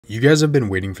You guys have been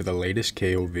waiting for the latest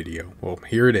KO video. Well,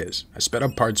 here it is. I sped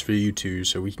up parts for you too,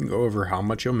 so we can go over how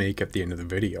much you'll make at the end of the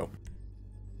video.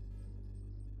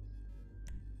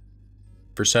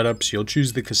 For setups, you'll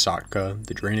choose the Kasatka,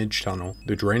 the drainage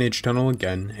tunnel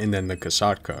again, and then the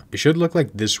Kasatka. It should look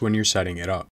like this when you're setting it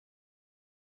up.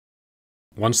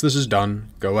 Once this is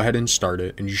done, go ahead and start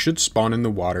it, and you should spawn in the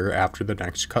water after the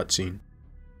next cutscene.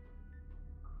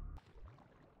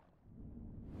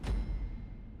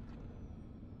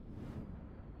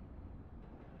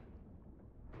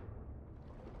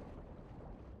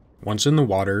 Once in the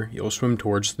water, you'll swim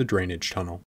towards the drainage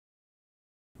tunnel.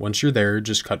 Once you're there,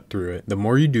 just cut through it. The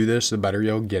more you do this, the better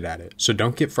you'll get at it, so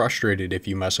don't get frustrated if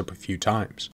you mess up a few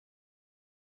times.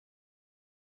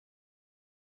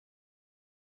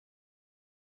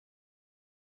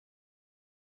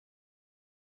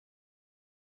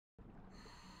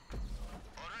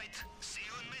 Alright, see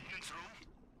you in maintenance room.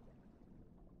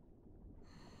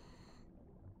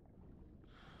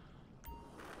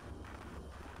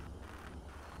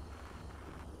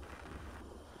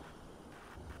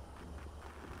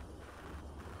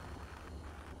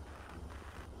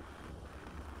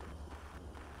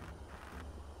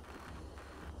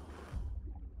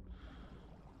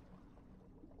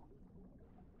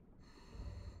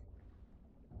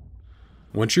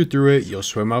 Once you're through it, you'll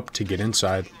swim up to get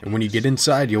inside, and when you get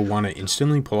inside, you'll want to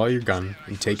instantly pull out your gun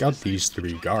and take out these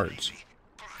 3 guards.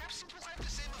 Perhaps it will have the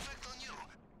same effect on you.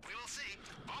 We will see.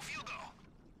 Off you go.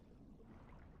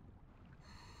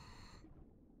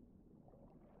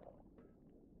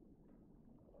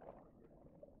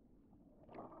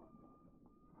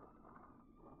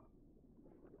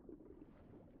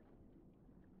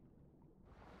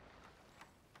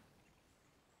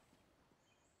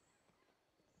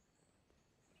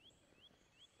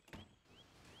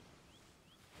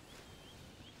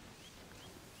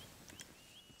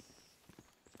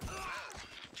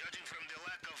 Judging from the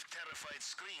lack of terrified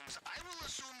screams, I will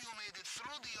assume you made it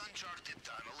through the uncharted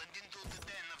tunnel and into the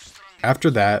den of strong...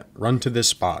 After that, run to this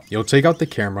spot. You'll take out the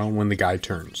camera when the guy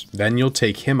turns. Then you'll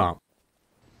take him out.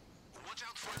 Watch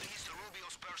out for Mr.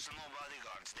 Rubio's personal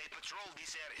bodyguards. They patrol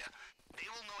this area. They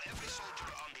will know every soldier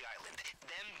on the island.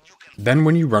 Then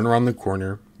when you run around the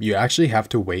corner, you actually have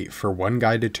to wait for one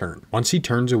guy to turn. Once he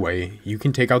turns away, you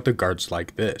can take out the guards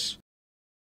like this.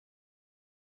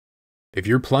 If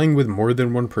you're playing with more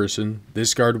than one person,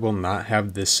 this guard will not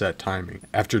have this set timing.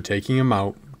 After taking him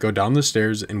out, go down the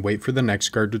stairs and wait for the next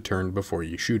guard to turn before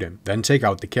you shoot him. Then take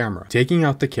out the camera. Taking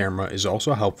out the camera is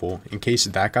also helpful in case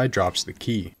that guy drops the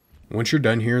key. Once you're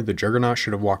done here, the Juggernaut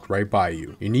should have walked right by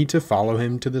you. You need to follow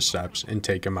him to the steps and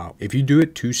take him out. If you do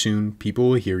it too soon, people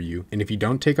will hear you, and if you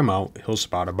don't take him out, he'll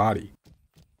spot a body.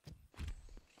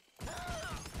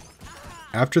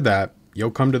 After that, you'll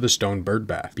come to the stone bird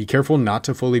bath. Be careful not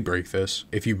to fully break this.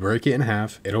 If you break it in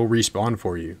half, it'll respawn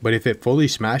for you, but if it fully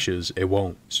smashes, it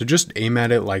won't. So just aim at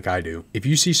it like I do. If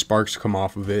you see sparks come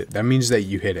off of it, that means that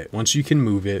you hit it. Once you can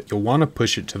move it, you'll want to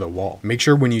push it to the wall. Make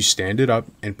sure when you stand it up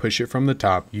and push it from the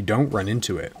top, you don't run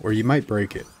into it, or you might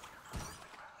break it.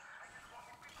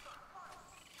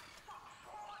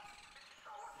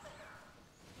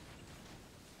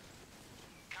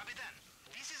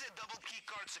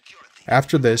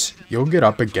 After this, you'll get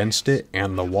up against it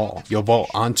and the wall. You'll vault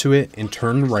onto it and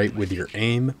turn right with your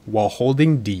aim while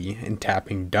holding D and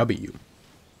tapping W.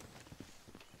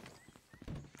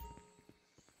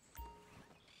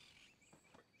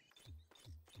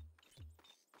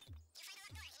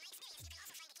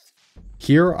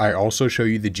 Here I also show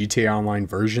you the GTA Online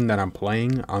version that I'm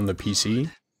playing on the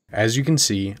PC. As you can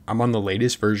see, I'm on the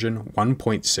latest version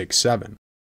 1.67.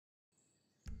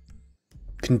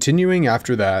 Continuing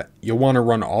after that, you'll want to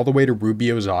run all the way to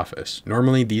Rubio's office.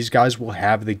 Normally these guys will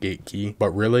have the gate key,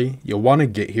 but really, you'll want to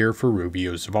get here for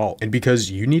Rubio's vault. And because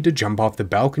you need to jump off the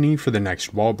balcony for the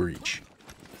next wall breach.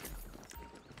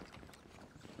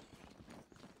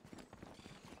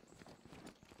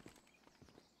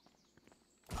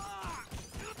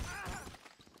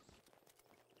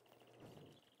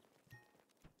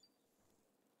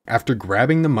 After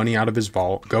grabbing the money out of his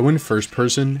vault, go in first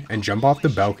person and jump off the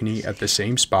balcony at the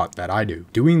same spot that I do.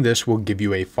 Doing this will give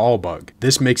you a fall bug.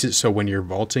 This makes it so when you're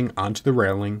vaulting onto the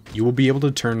railing, you will be able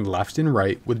to turn left and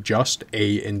right with just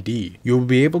A and D. You will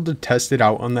be able to test it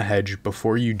out on the hedge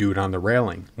before you do it on the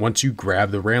railing. Once you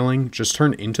grab the railing, just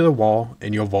turn into the wall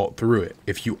and you'll vault through it.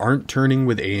 If you aren't turning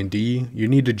with A and D, you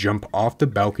need to jump off the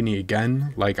balcony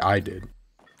again like I did.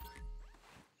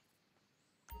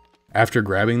 After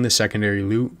grabbing the secondary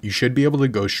loot, you should be able to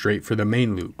go straight for the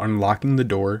main loot, unlocking the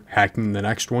door, hacking the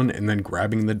next one, and then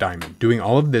grabbing the diamond. Doing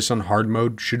all of this on hard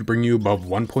mode should bring you above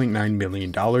 $1.9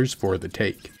 million for the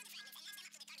take.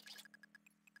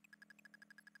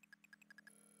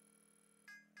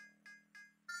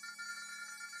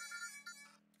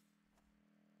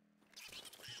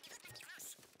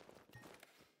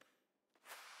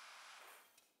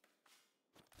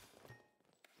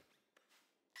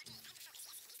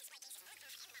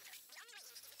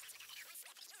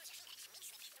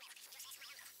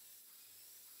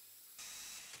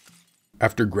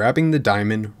 After grabbing the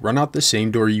diamond, run out the same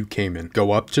door you came in,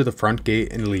 go up to the front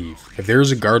gate and leave. If there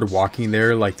is a guard walking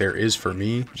there like there is for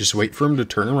me, just wait for him to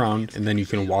turn around and then you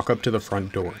can walk up to the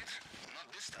front door. Not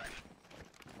this time.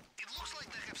 It looks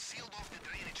like they have sealed off the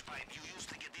drainage pipe you used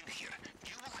to get in here.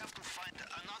 You will have to find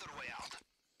another way out.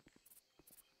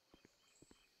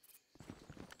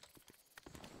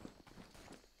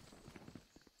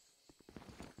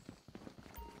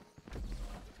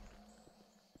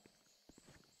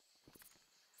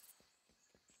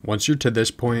 Once you're to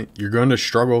this point, you're going to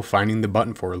struggle finding the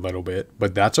button for a little bit,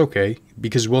 but that's okay,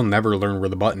 because we'll never learn where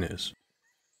the button is.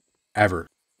 Ever.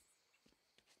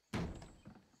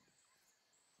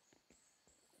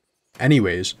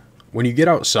 Anyways, when you get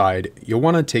outside, you'll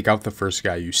want to take out the first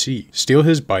guy you see, steal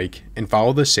his bike, and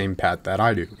follow the same path that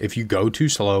I do. If you go too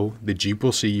slow, the Jeep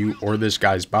will see you or this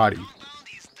guy's body. Compound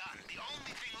is done. The only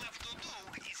thing left to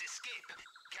do is escape.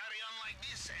 Carry on like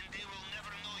this and they will never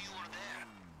know you were there.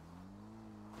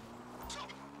 So,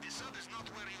 the sub is not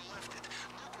where you left it.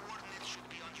 No coordinates should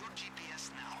be on your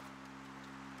GPS now.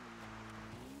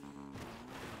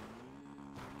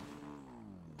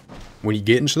 When you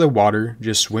get into the water,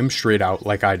 just swim straight out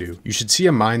like I do. You should see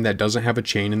a mine that doesn't have a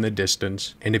chain in the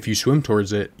distance, and if you swim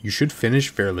towards it, you should finish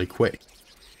fairly quick.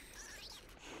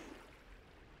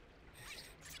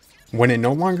 When it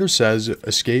no longer says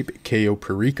escape KO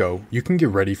Perico, you can get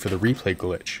ready for the replay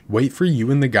glitch. Wait for you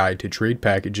and the guy to trade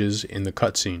packages in the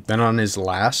cutscene. Then on his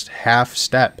last half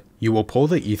step, you will pull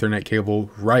the Ethernet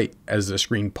cable right as the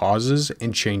screen pauses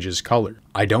and changes color.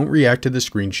 I don't react to the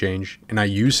screen change, and I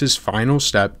use his final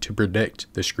step to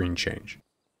predict the screen change.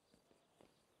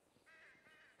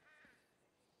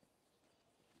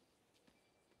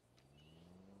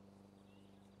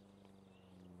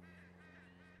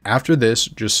 After this,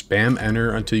 just spam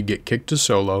enter until you get kicked to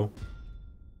solo.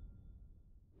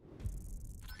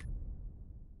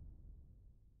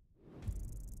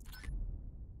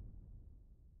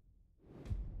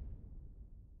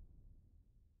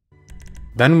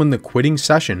 Then when the quitting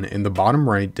session in the bottom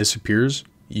right disappears,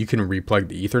 you can replug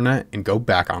the Ethernet and go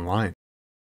back online.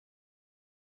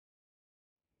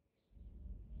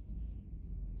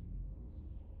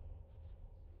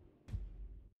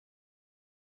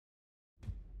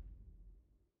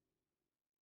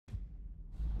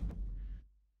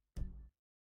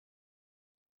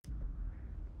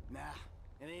 Nah,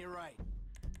 it ain't right.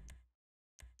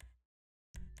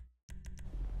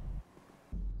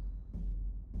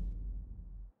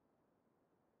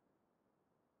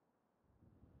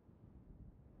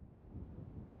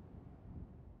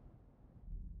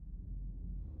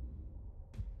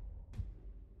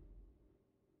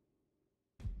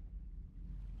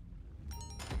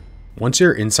 Once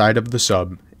you're inside of the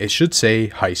sub, it should say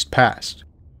heist passed.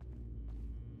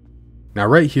 Now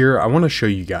right here, I want to show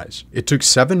you guys. It took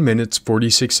 7 minutes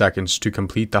 46 seconds to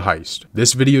complete the heist.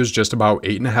 This video is just about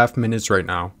 8.5 minutes right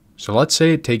now. So let's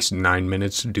say it takes 9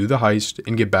 minutes to do the heist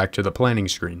and get back to the planning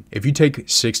screen. If you take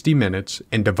 60 minutes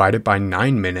and divide it by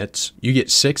 9 minutes, you get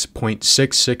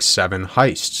 6.667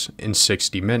 heists in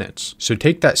 60 minutes. So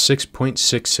take that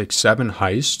 6.667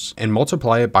 heists and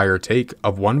multiply it by your take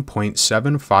of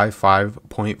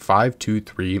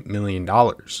 $1.755.523 million.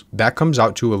 That comes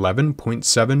out to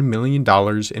 $11.7 million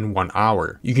in 1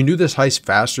 hour. You can do this heist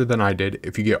faster than I did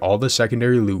if you get all the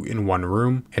secondary loot in one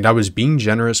room, and I was being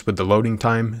generous with the loading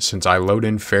time since I load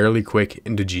in fairly quick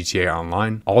into GTA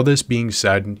Online. All this being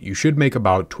said, you should make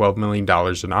about $12 million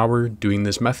an hour doing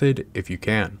this method if you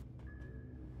can.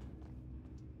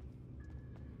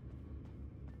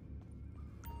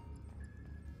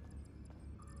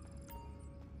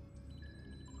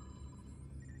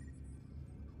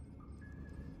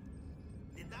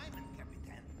 The diamond,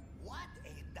 Capitan. What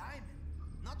a diamond.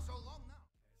 Not so long now.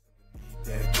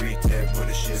 That beat that with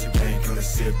a shizzy bank on a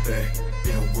sit back.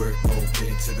 They don't work, won't get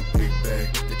into the big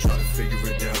bag. They tryna figure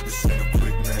it out, this ain't a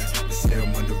quick match. They say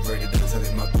I'm underrated, I'm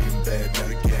telling my bean bag.